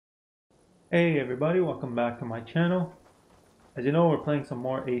Hey everybody, welcome back to my channel. As you know, we're playing some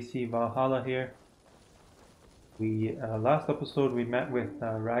more AC Valhalla here. Last episode we met with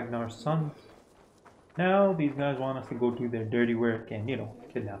Ragnar's sons. Now these guys want us to go do their dirty work and,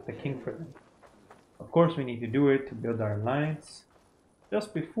 kidnap the king for them. Of course we need to do it to build our alliance.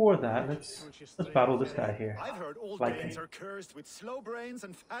 Just before that, let's battle this guy here. I've heard all Danes are cursed with slow brains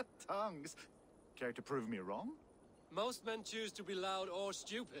and fat tongues. Care to prove me wrong? Most men choose to be loud or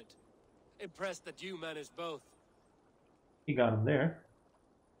stupid. Impressed that you manage both. He got him there.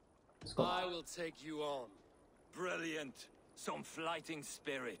 Let's go. I will take you on. Brilliant. Some flighting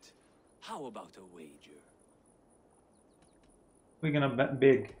spirit. How about a wager? We're gonna bet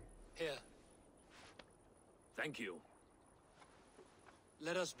big. Here. Thank you.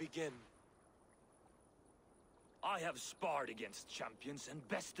 Let us begin. I have sparred against champions and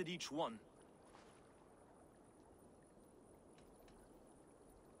bested each one.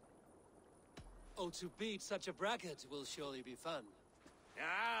 Oh, to beat such a bracket will surely be fun.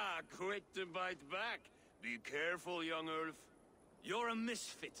 Ah, quick to bite back. Be careful, young Ulf. You're a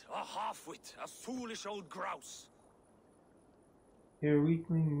misfit, a half-wit, a foolish old grouse. You're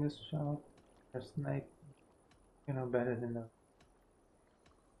weakling, misshot, or snipe. Better than the...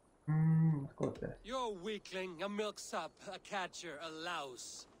 let's go with this. You're a weakling, a milksop, a catcher, a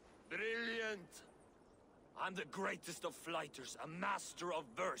louse. Brilliant. I'm the greatest of flighters, a master of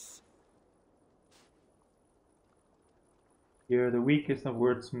verse. You're the weakest of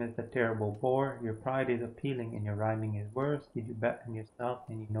wordsmiths, a terrible bore. Your pride is appealing and your rhyming is worse. Did you bet on yourself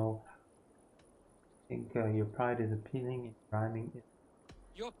and you know... your pride is appealing and your rhyming is...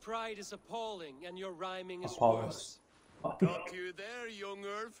 Your pride is appalling and your rhyming is Appalling. worse. Got you there, young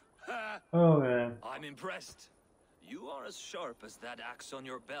Ulf. Oh man. I'm impressed. You are as sharp as that axe on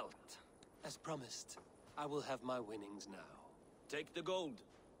your belt. As promised, I will have my winnings now. Take the gold.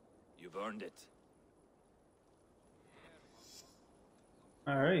 You've earned it.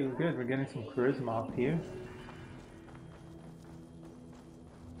 Alright, good. We're getting some charisma up here.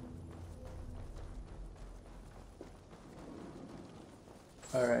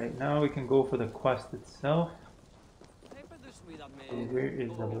 Alright, now we can go for the quest itself. So where is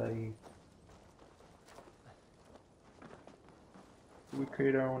the bloody... We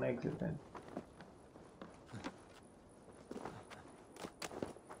create our own exit then.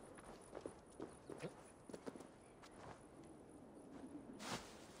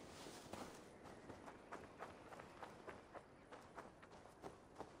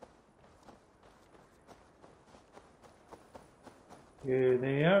 Here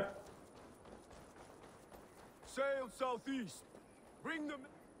they are. Sail southeast. Bring them.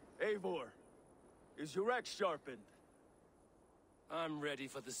 Eivor, is your axe sharpened? I'm ready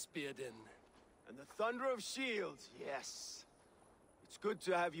for the spear din. And the thunder of shields, yes. It's good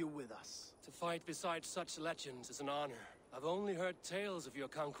to have you with us. To fight beside such legends is an honor. I've only heard tales of your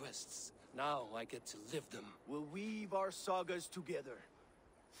conquests. Now I get to live them. We'll weave our sagas together.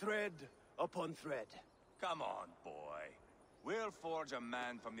 Thread upon thread. Come on, boy. We'll forge a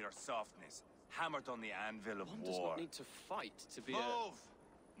man from your softness, hammered on the anvil of One war. does not need to fight to be Move!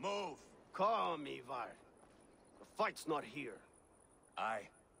 Move! Calm, Eivor. The fight's not here. Aye.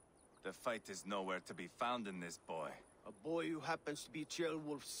 The fight is nowhere to be found in this boy. A boy who happens to be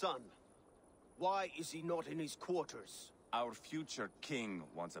Ceolwulf's son. Why is he not in his quarters? Our future king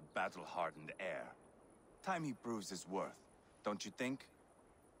wants a battle-hardened heir. Time he proves his worth, don't you think?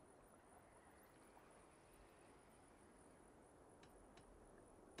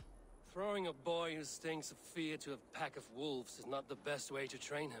 Throwing a boy who stinks of fear to a pack of wolves is not the best way to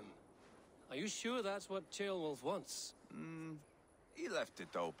train him. Are you sure that's what Ceolwulf wants? He left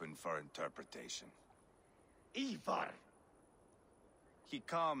it open for interpretation. Eivor! He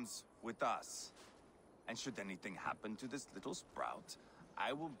comes with us. And should anything happen to this little sprout,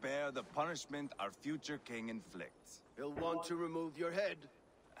 I will bear the punishment our future king inflicts. He'll want to remove your head.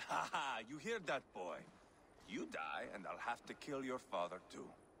 Haha, you hear that, boy? You die, and I'll have to kill your father, too.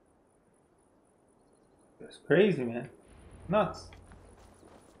 That's crazy, man. Nuts.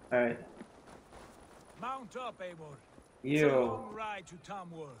 Alright. Mount up, Eivor. It's a Yo. long ride to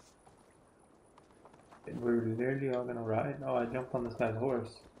Tamworth. We're literally all gonna ride? Oh, I jumped on this guy's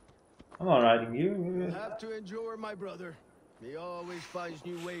horse. I'm not riding you. You'll have to endure, my brother. He always finds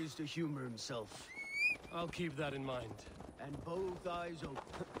new ways to humor himself. I'll keep that in mind. And both eyes open.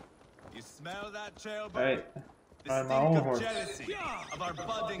 You smell that, Chaelbert? Alright. The Ride my stink own of horse. jealousy of our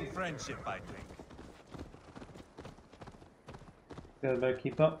budding friendship, I think. You guys better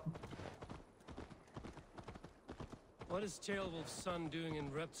keep up. What is Ceolwulf's son doing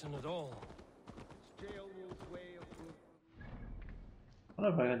in Repton at all? Ceolwulf's way of I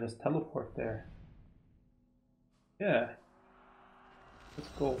wonder if I can just teleport there. Yeah. Let's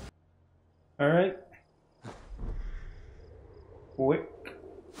go. Alright. Quick.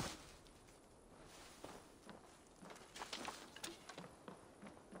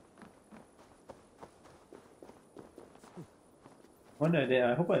 One day,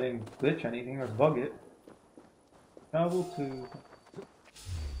 I hope I didn't glitch anything or bug it. Travel to...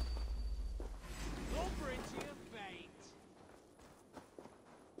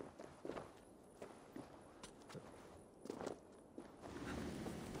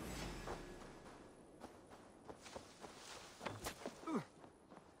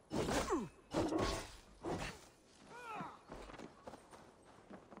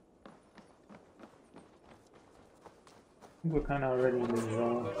 I think we're kind of already in the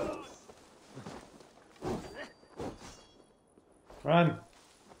zone. Run!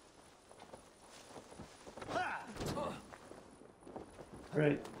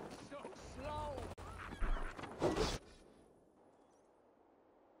 Right.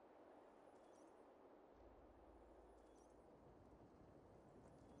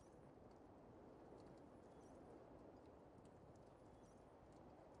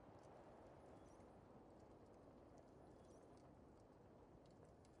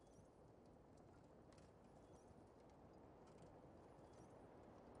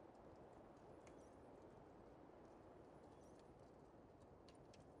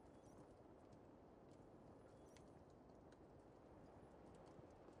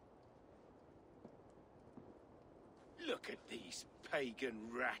 Look at these pagan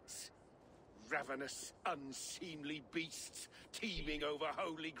rats. Ravenous, unseemly beasts teeming over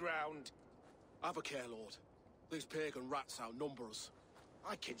holy ground. Have a care, Lord. These pagan rats outnumber us.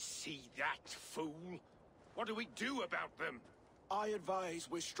 I can see that, fool. What do we do about them? I advise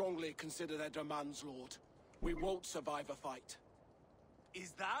we strongly consider their demands, Lord. We won't survive a fight.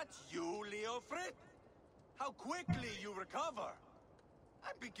 Is that you, Leofrid? How quickly you recover!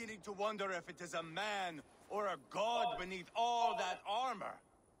 I'm beginning to wonder if it is a man or a god beneath all that armor.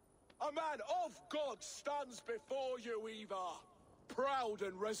 A man of God stands before you, Eivor. Proud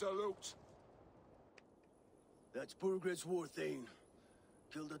and resolute. That's Burgred's war thane.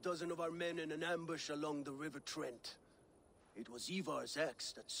 Killed a dozen of our men in an ambush along the River Trent. It was Eivor's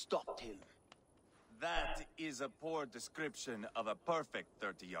axe that stopped him. That is a poor description of a perfect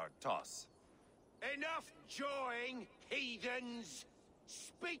 30-yard toss. Enough jawing, heathens!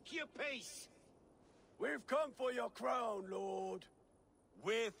 Speak your piece! We've come for your crown, Lord.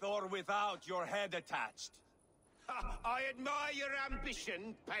 With or without your head attached. I admire your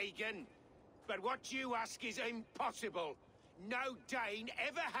ambition, pagan. But what you ask is impossible. No Dane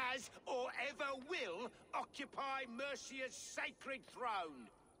ever has or ever will occupy Mercia's sacred throne.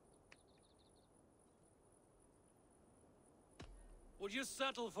 Would you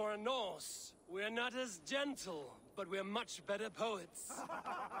settle for a Norse? We're not as gentle, but we're much better poets.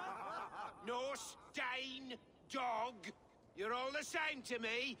 Norse, Dane, dog. You're all the same to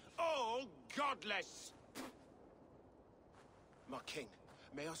me. All godless. My king,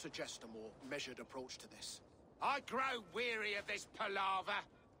 may I suggest a more measured approach to this? I grow weary of this palaver.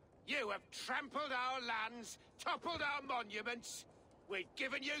 You have trampled our lands, toppled our monuments. We've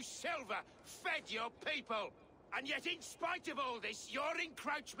given you silver, fed your people. And yet, in spite of all this, your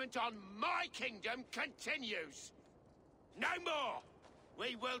encroachment on my kingdom continues. No more!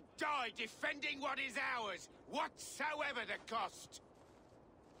 We will die defending what is ours, whatsoever the cost.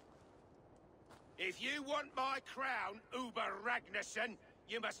 If you want my crown, Uber Ragnarsson,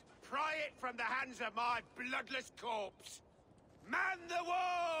 you must pry it from the hands of my bloodless corpse. Man the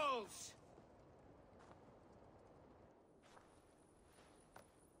walls!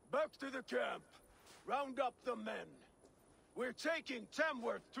 Back to the camp. Round up the men. We're taking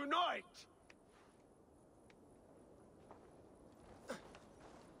Tamworth tonight!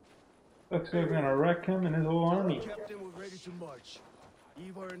 Looks like we're gonna wreck him and his whole army. Captain, we're ready to march.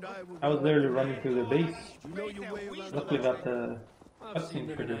 Eivor and I will... I was literally running through the base. You know your way around. Luckily got the I've seen cutscene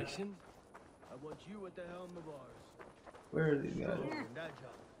them for in this. action. I want you at the helm of ours. Where are these guys?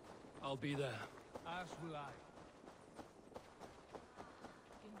 I'll be there. As will I.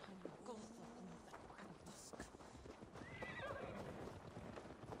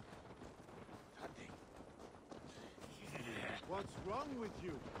 What's wrong with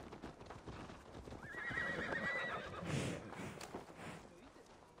you?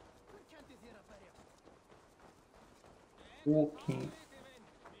 Walking.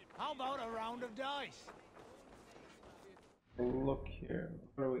 How about a round of dice? Look here.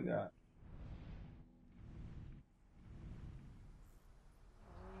 What do we got?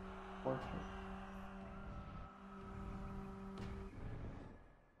 Portrait.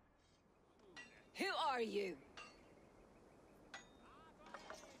 are you?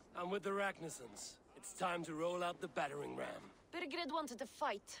 I'm with the Ragnarsons. It's time to roll out the battering ram. Birgrid wanted to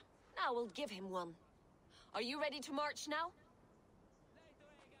fight. Now we'll give him one. Are you ready to march now?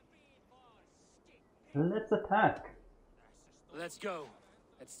 Let's attack. Let's go.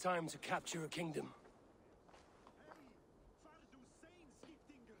 It's time to capture a kingdom.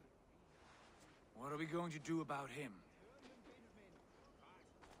 What are we going to do about him?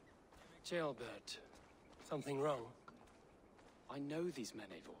 Jailbird. Something wrong? I know these men,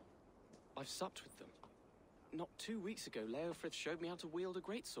 Eivor. I've supped with them. Not 2 weeks ago, Leofrith showed me how to wield a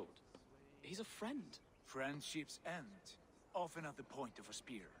greatsword. He's a friend. Friendships end, often at the point of a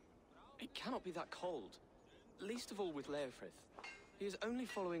spear. It cannot be that cold. Least of all with Leofrith. He is only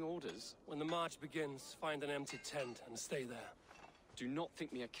following orders. When the march begins, find an empty tent and stay there. Do not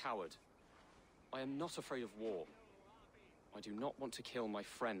think me a coward. I am not afraid of war. I do not want to kill my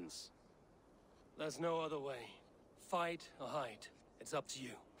friends. There's no other way. Fight or hide. It's up to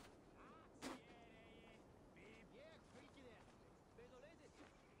you.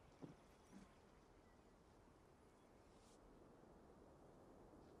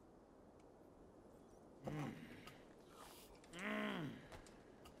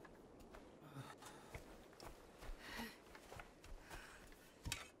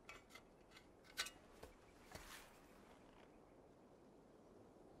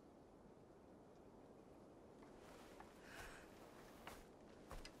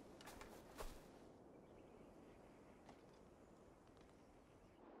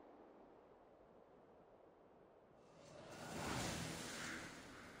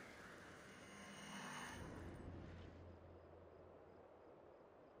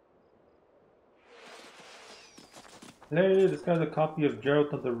 Hey, this guy's a copy of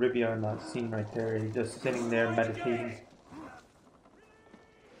Geralt of the Rivia in that scene right there. He's just sitting there meditating.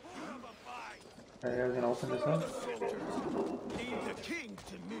 Alright, guys, gonna open this up. Leave the king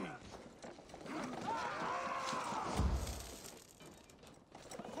to me.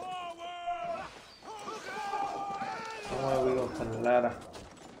 Oh, we go for the ladder.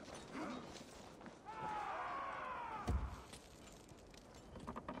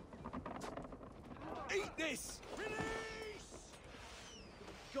 Eat this!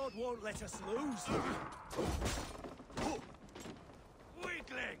 God won't let us lose.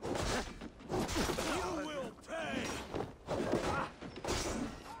 Weakling! You will pay!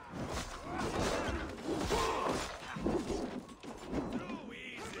 Too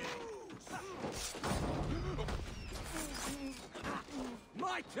easy!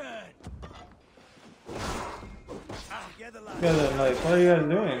 My turn! Together, lads. You guys are like, what are you guys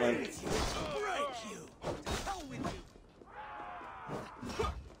doing? Like, Break you! Hell with you!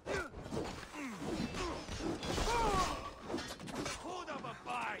 Hold up a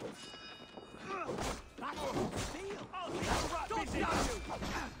bite! That's steel! I'll be right busy!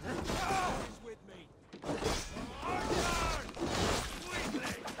 He's with me! Archer!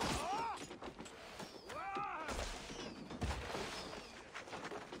 Weakling!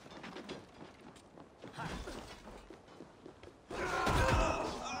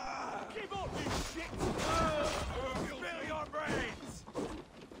 Give up, you shit! Spill your brains!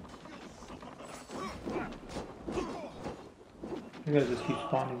 you guys just keep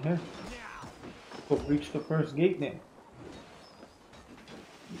spawning here. Go breach the first gate then.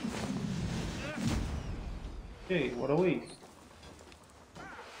 Okay, what a waste.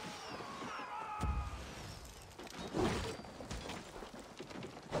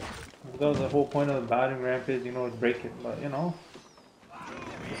 That was the whole point of the battering ramp is, you know, to break it, but you know,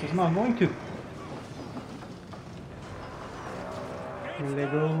 this is not going to. Here they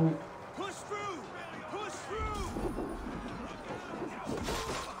go. Push through! Push through!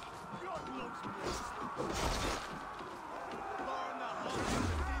 Burn the house to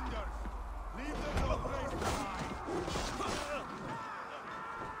cinders! Leave them no place to hide!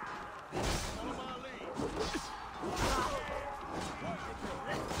 Follow my lead!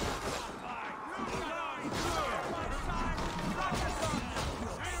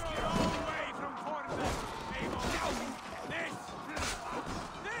 Stay away from Fortnite, Eivor!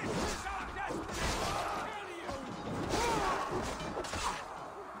 This is our destiny! Kill you!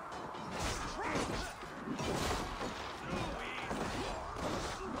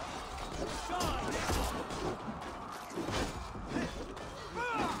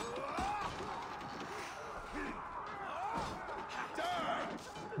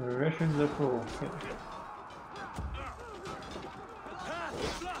 The Russians are full. Okay.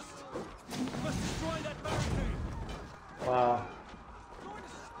 Wow.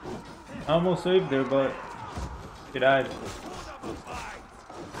 I almost saved her, but she died.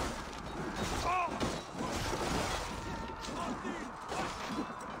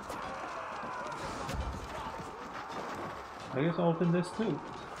 I guess I'll open this too.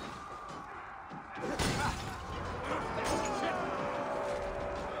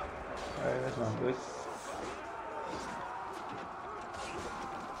 Alright, that's not good.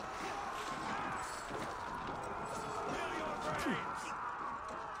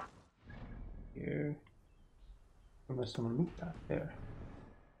 Here. There's some loot back there.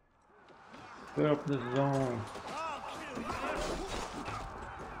 Clear up this zone.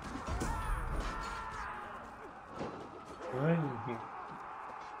 Right in here.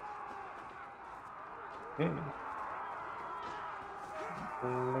 Okay.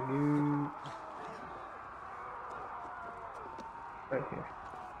 Right here.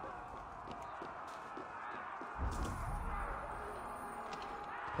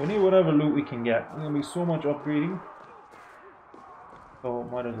 We need whatever loot we can get. There's gonna be so much upgrading. So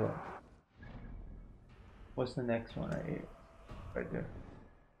might as well. What's the next one right here? Right there.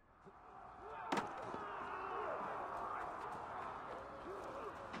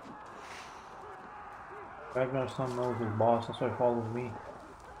 Ragnar's son knows his boss, that's why he follows me.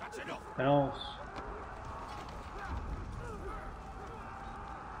 And else.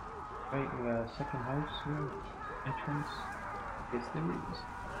 Right, we got a second house here. Entrance. Yes, there is.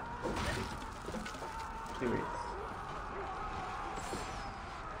 There is.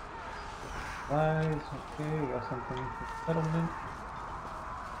 Supplies, okay, we got something for settlement.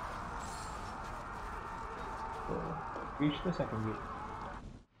 So, reach the second gate.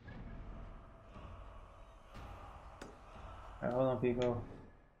 Alright, hold on people.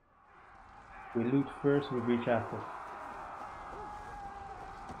 We loot first, we reach after.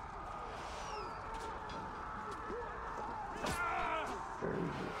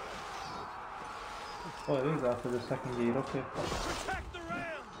 Oh, it is after the second gate, okay. Protect the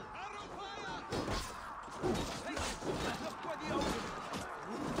ram!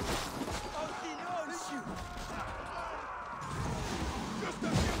 Odin knows you! Just a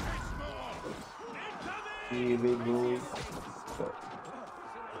few hits more! Here we go. So.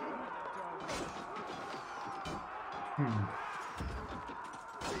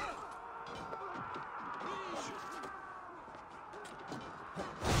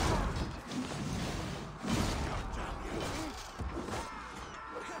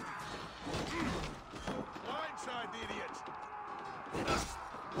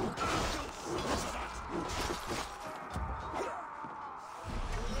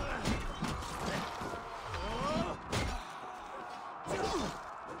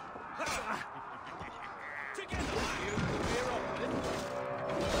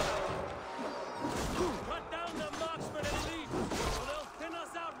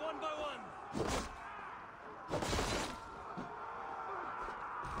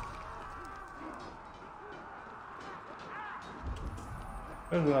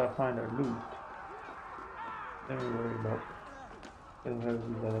 First we gotta find our loot. Then we worry about getting rid of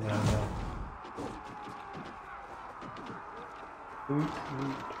these other guys now. Loot,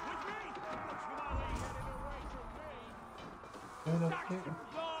 loot. Right up here.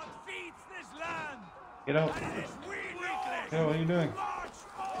 Get out. Hey, what are you doing?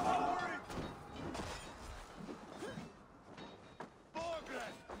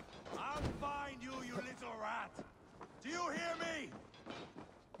 I'll find you, you little rat. Do you hear me?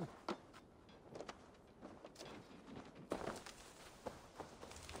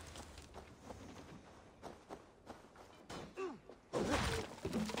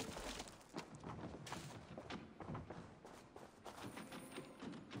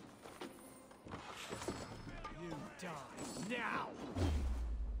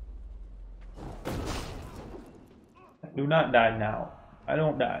 Do not die now. I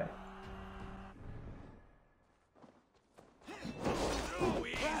don't die.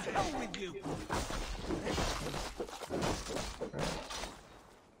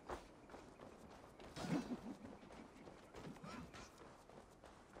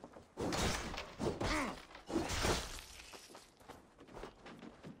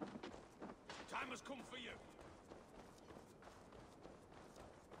 Time has come for you.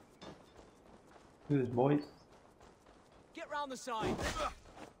 Do this, boys. Get round the side.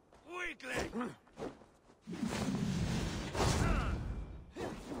 Weakling!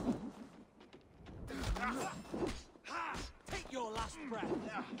 Take your last breath.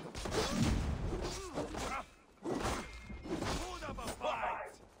 Put up a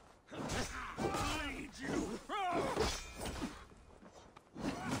fight! Lead you!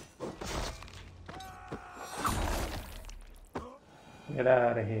 Get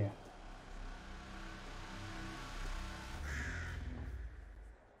out of here.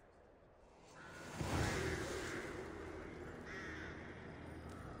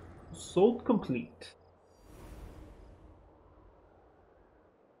 Sold complete.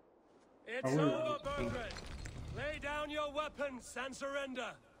 It's over, Bergred! Lay down your weapons and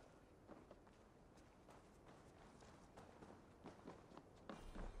surrender!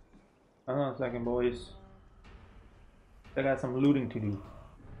 Hang on a second, boys. I got some looting to do.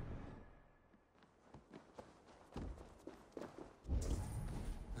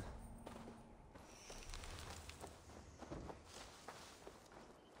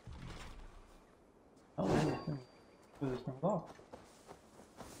 Oh, this thing locked.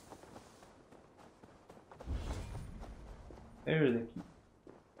 There's the key.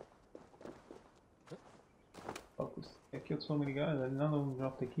 Fuck, I killed so many guys and none of them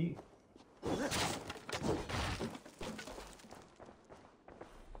dropped the key. I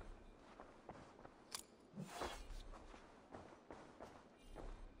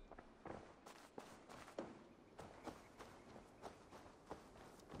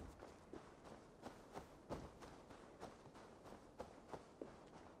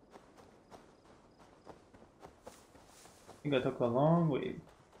think I took a long way.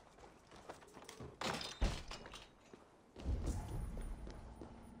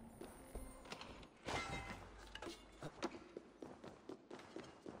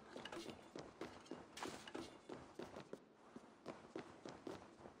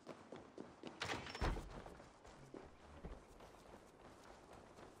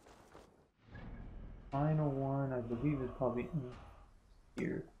 Final one, I believe, is probably in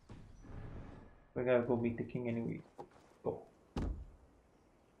here. We gotta go meet the king anyway. Go.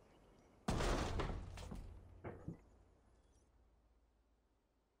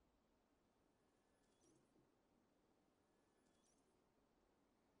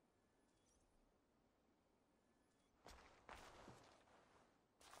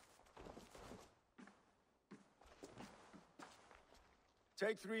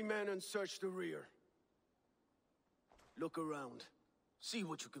 Take 3 men and search the rear. Look around. See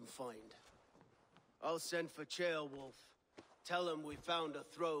what you can find. I'll send for Ceolwulf. Tell him we found a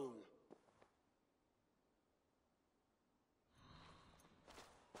throne.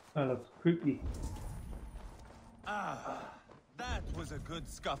 That looks creepy. Ah, that was a good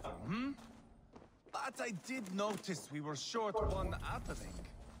scuffle, hmm? But I did notice we were short one atling.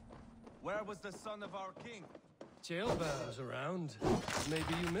 Where was the son of our king? Ceolwulf's around.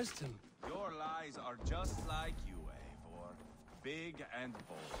 Maybe you missed him. Your lies are just like you, Eivor. Big and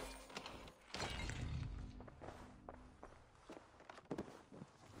bold.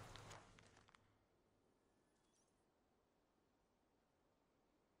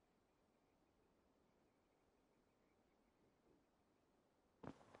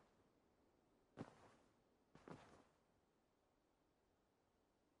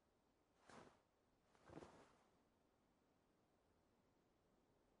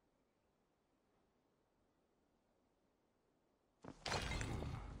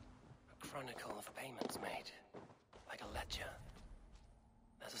 Chronicle of payments made, like a ledger.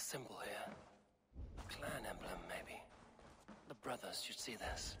 There's a symbol here. A clan emblem, maybe. The brothers should see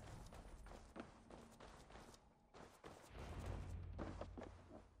this.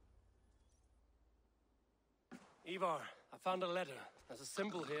 Eivor, I found a letter. There's a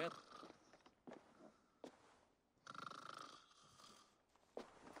symbol here.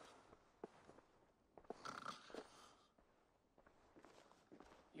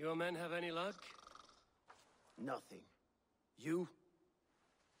 Your men have any luck? Nothing. You?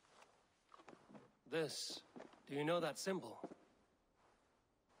 This. Do you know that symbol?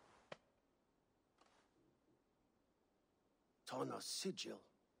 Tana's sigil.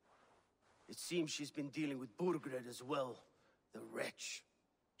 It seems she's been dealing with Burgred as well. The wretch.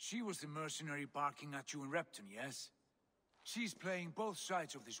 She was the mercenary barking at you in Repton, yes? She's playing both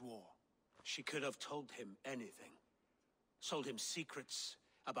sides of this war. She could have told him anything. Sold him secrets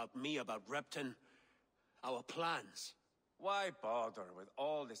about me, about Repton, our plans. Why bother with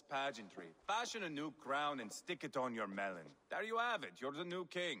all this pageantry? Fashion a new crown and stick it on your melon. There you have it, you're the new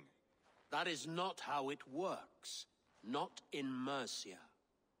king. That is not how it works. Not in Mercia.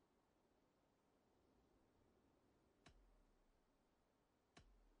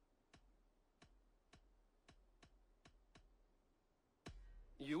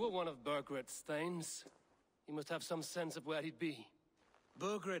 You were one of Burgred's thanes. He must have some sense of where he'd be.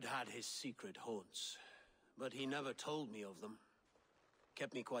 Burgred had his secret haunts, but he never told me of them.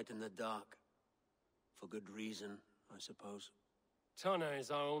 Kept me quite in the dark. For good reason, I suppose. Tana is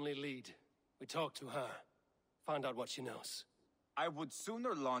our only lead. We talk to her. Find out what she knows. I would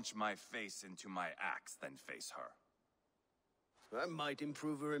sooner launch my face into my axe than face her. That might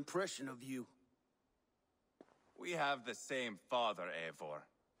improve her impression of you. We have the same father, Eivor,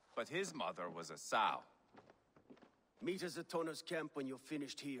 but his mother was a sow. Meet us at Tana's camp when you're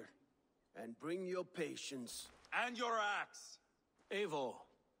finished here. And bring your patience. And your axe. Eivor,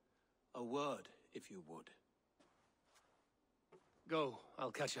 a word, if you would. Go,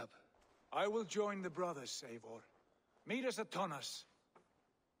 I'll catch up. I will join the brothers, Eivor. Meet us at Tonnas.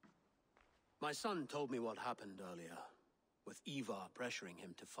 My son told me what happened earlier, with Eivor pressuring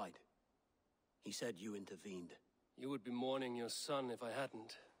him to fight. He said you intervened. You would be mourning your son if I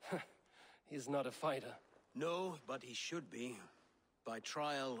hadn't. He's not a fighter. No, but he should be. By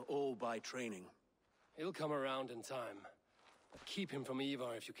trial or by training. He'll come around in time. But keep him from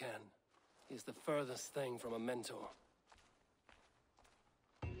Eivor if you can. He's the furthest thing from a mentor.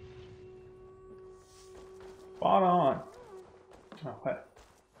 Spot on. Okay.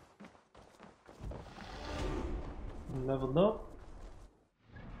 Leveled up.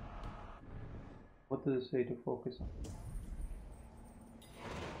 What does it say to focus on?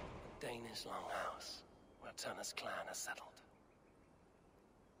 Danish longhouse, where Tunna's clan is settled.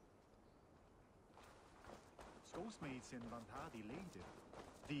 Skålsmedsen Vantadi leder.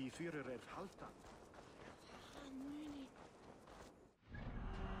 De fyrer halta.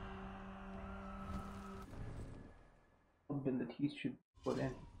 Abilities should put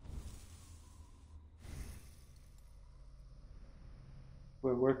in.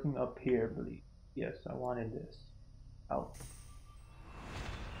 We're working up here, I believe. Yes, I wanted this. Out.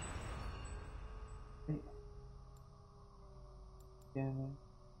 Yeah.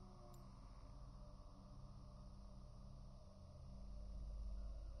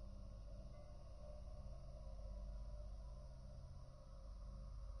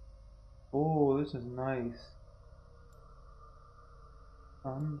 Oh, this is nice.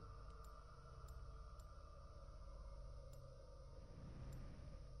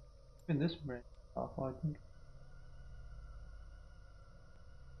 Even this brand off, I think.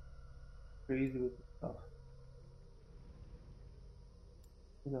 Crazy with this stuff.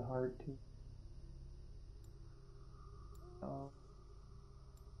 These are hard to.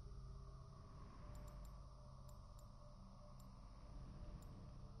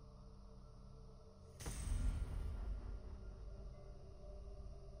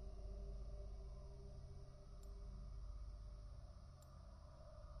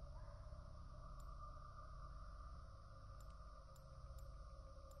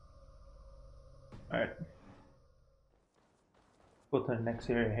 Alright. Go to the next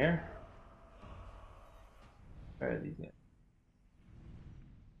area here. Where are these at?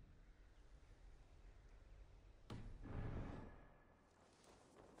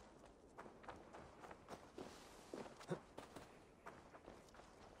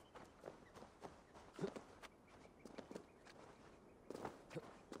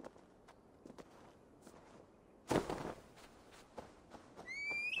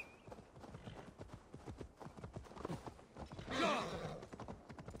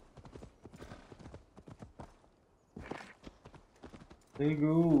 There you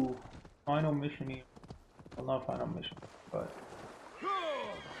go. Final mission here. Well, not final mission, but.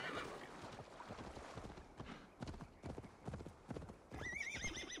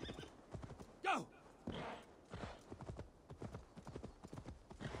 Go!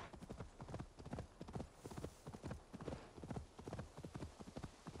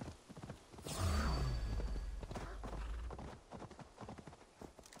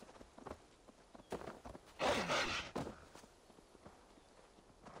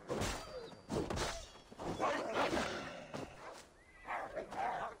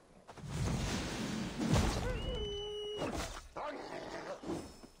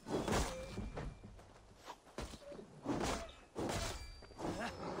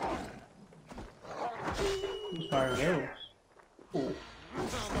 Who's firing arrows? Oh.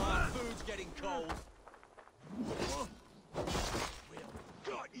 My food's getting cold. We've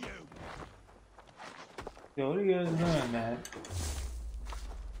got you. Yo, what are you guys doing, man?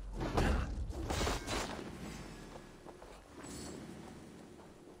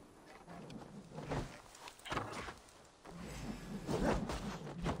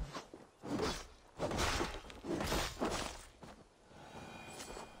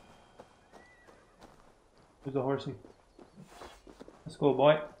 Where's the horsey? Let's go,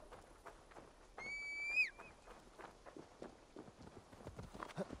 boy.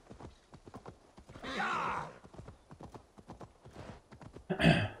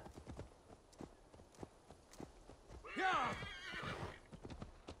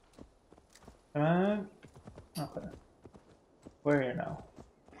 Come on. Okay. We're here now.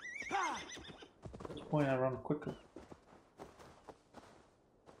 At this point, I run quicker.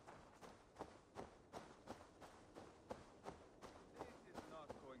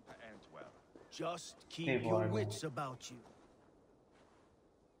 Just keep Eivor, your wits about you.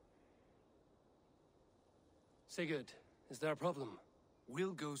 Sigurd, is there a problem?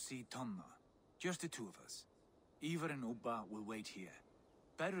 We'll go see Tonna. Just the two of us. Eivor and Ubba will wait here.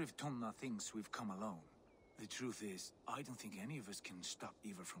 Better if Tonna thinks we've come alone. The truth is, I don't think any of us can stop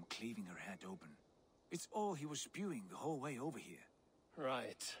Eivor from cleaving her head open. It's all he was spewing the whole way over here.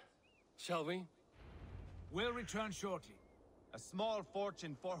 Right. Shall we? We'll return shortly. A small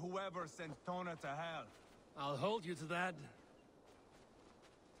fortune for whoever sent Tonna to hell. I'll hold you to that.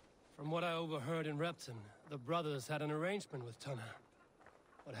 From what I overheard in Repton, the brothers had an arrangement with Tonna.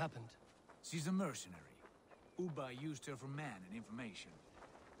 What happened? She's a mercenary. Ubba used her for man and information.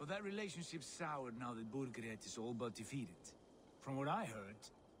 But that relationship soured now that Burgred is all but defeated. From what I heard,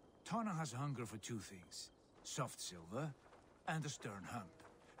 Tonna has hunger for two things. Soft silver and a stern hump.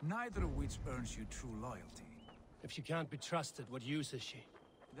 Neither of which earns you true loyalty. If she can't be trusted, what use is she?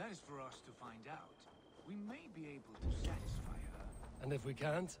 That is for us to find out. We may be able to satisfy her. And if we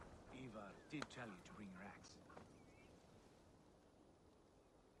can't? Eivor did tell you to bring her axe.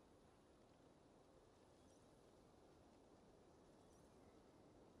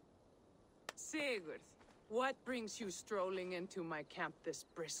 Sigurd, what brings you strolling into my camp this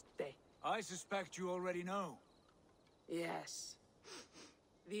brisk day? I suspect you already know. Yes.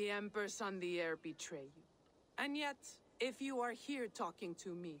 The Embers on the air betray you. And yet, if you are here talking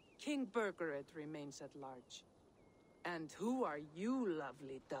to me, King Burgred remains at large. And who are you,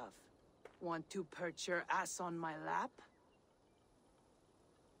 lovely dove? Want to perch your ass on my lap?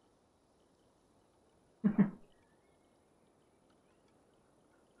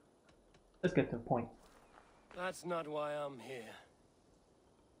 Let's get to the point. That's not why I'm here.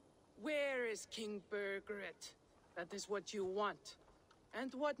 Where is King Burgred? That is what you want.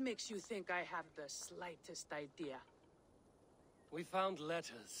 And what makes you think I have the slightest idea? We found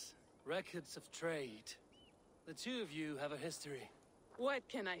letters, records of trade. The two of you have a history. What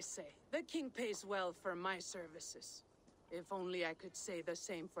can I say? The king pays well for my services. If only I could say the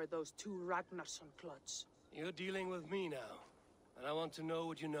same for those two Ragnarsson clods. You're dealing with me now, and I want to know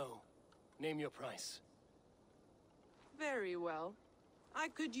what you know. Name your price. Very well. I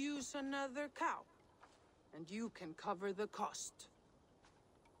could use another cow. And you can cover the cost.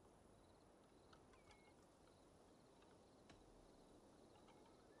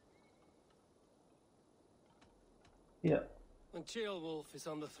 Yeah. When Ceolwulf is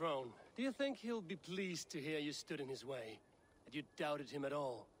on the throne, do you think he'll be pleased to hear you stood in his way? That you doubted him at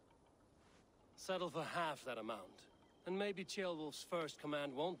all? Settle for half that amount. And maybe Ceolwulf's first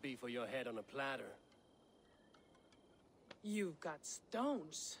command won't be for your head on a platter. You've got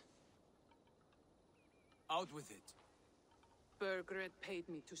stones. Out with it. Burgred paid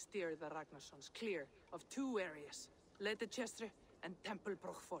me to steer the Ragnarssons clear of two areas, Leitechestre and Templar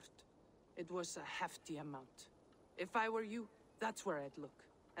Fort. It was a hefty amount. If I were you, that's where I'd look.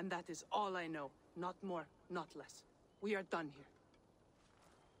 And that is all I know. Not more, not less. We are done here.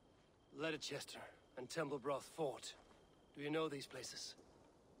 Leitechestre and Templar Fort. Do you know these places?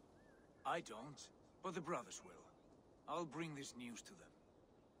 I don't, but the brothers will. I'll bring this news to them.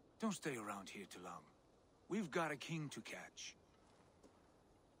 Don't stay around here too long. We've got a king to catch.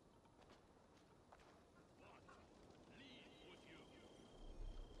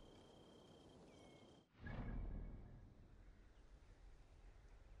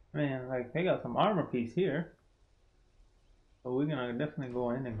 Man, like, they got some armor piece here. So we're gonna definitely go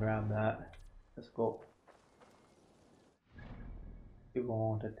in and grab that. Let's go. People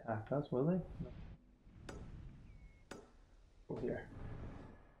won't attack us, will they? No. Go here.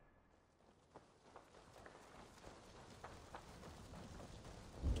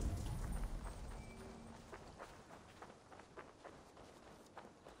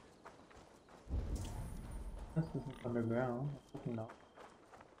 This isn't underground. No.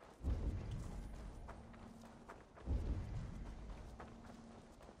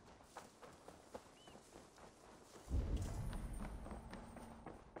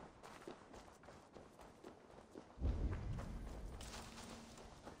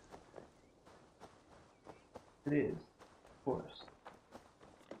 It is, of course.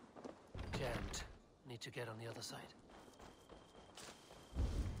 Jammed. Need to get on the other side.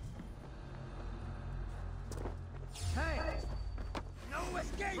 Hey! No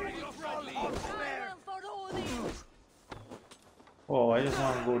escaping from there! For Odin! Oh, I just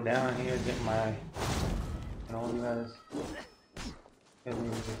want to go down here and get my, you know, you guys.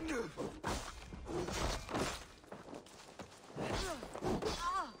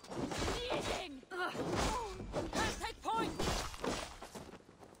 Bleeding! Take point!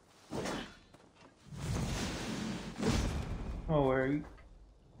 Oh, where are you?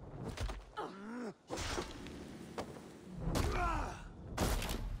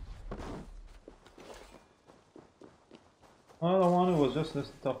 All I wanted was just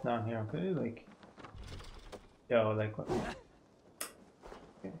this stuff down here, okay? Like, yo, like what?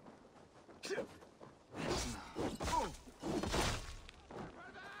 Okay.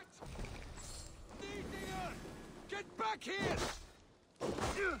 Get back here!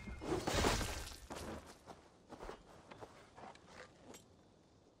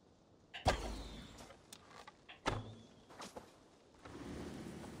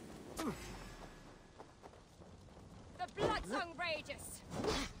 The blood tongue rages.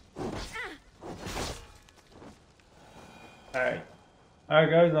 Alright. Alright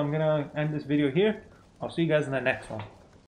guys, I'm gonna end this video here. I'll see you guys in the next one.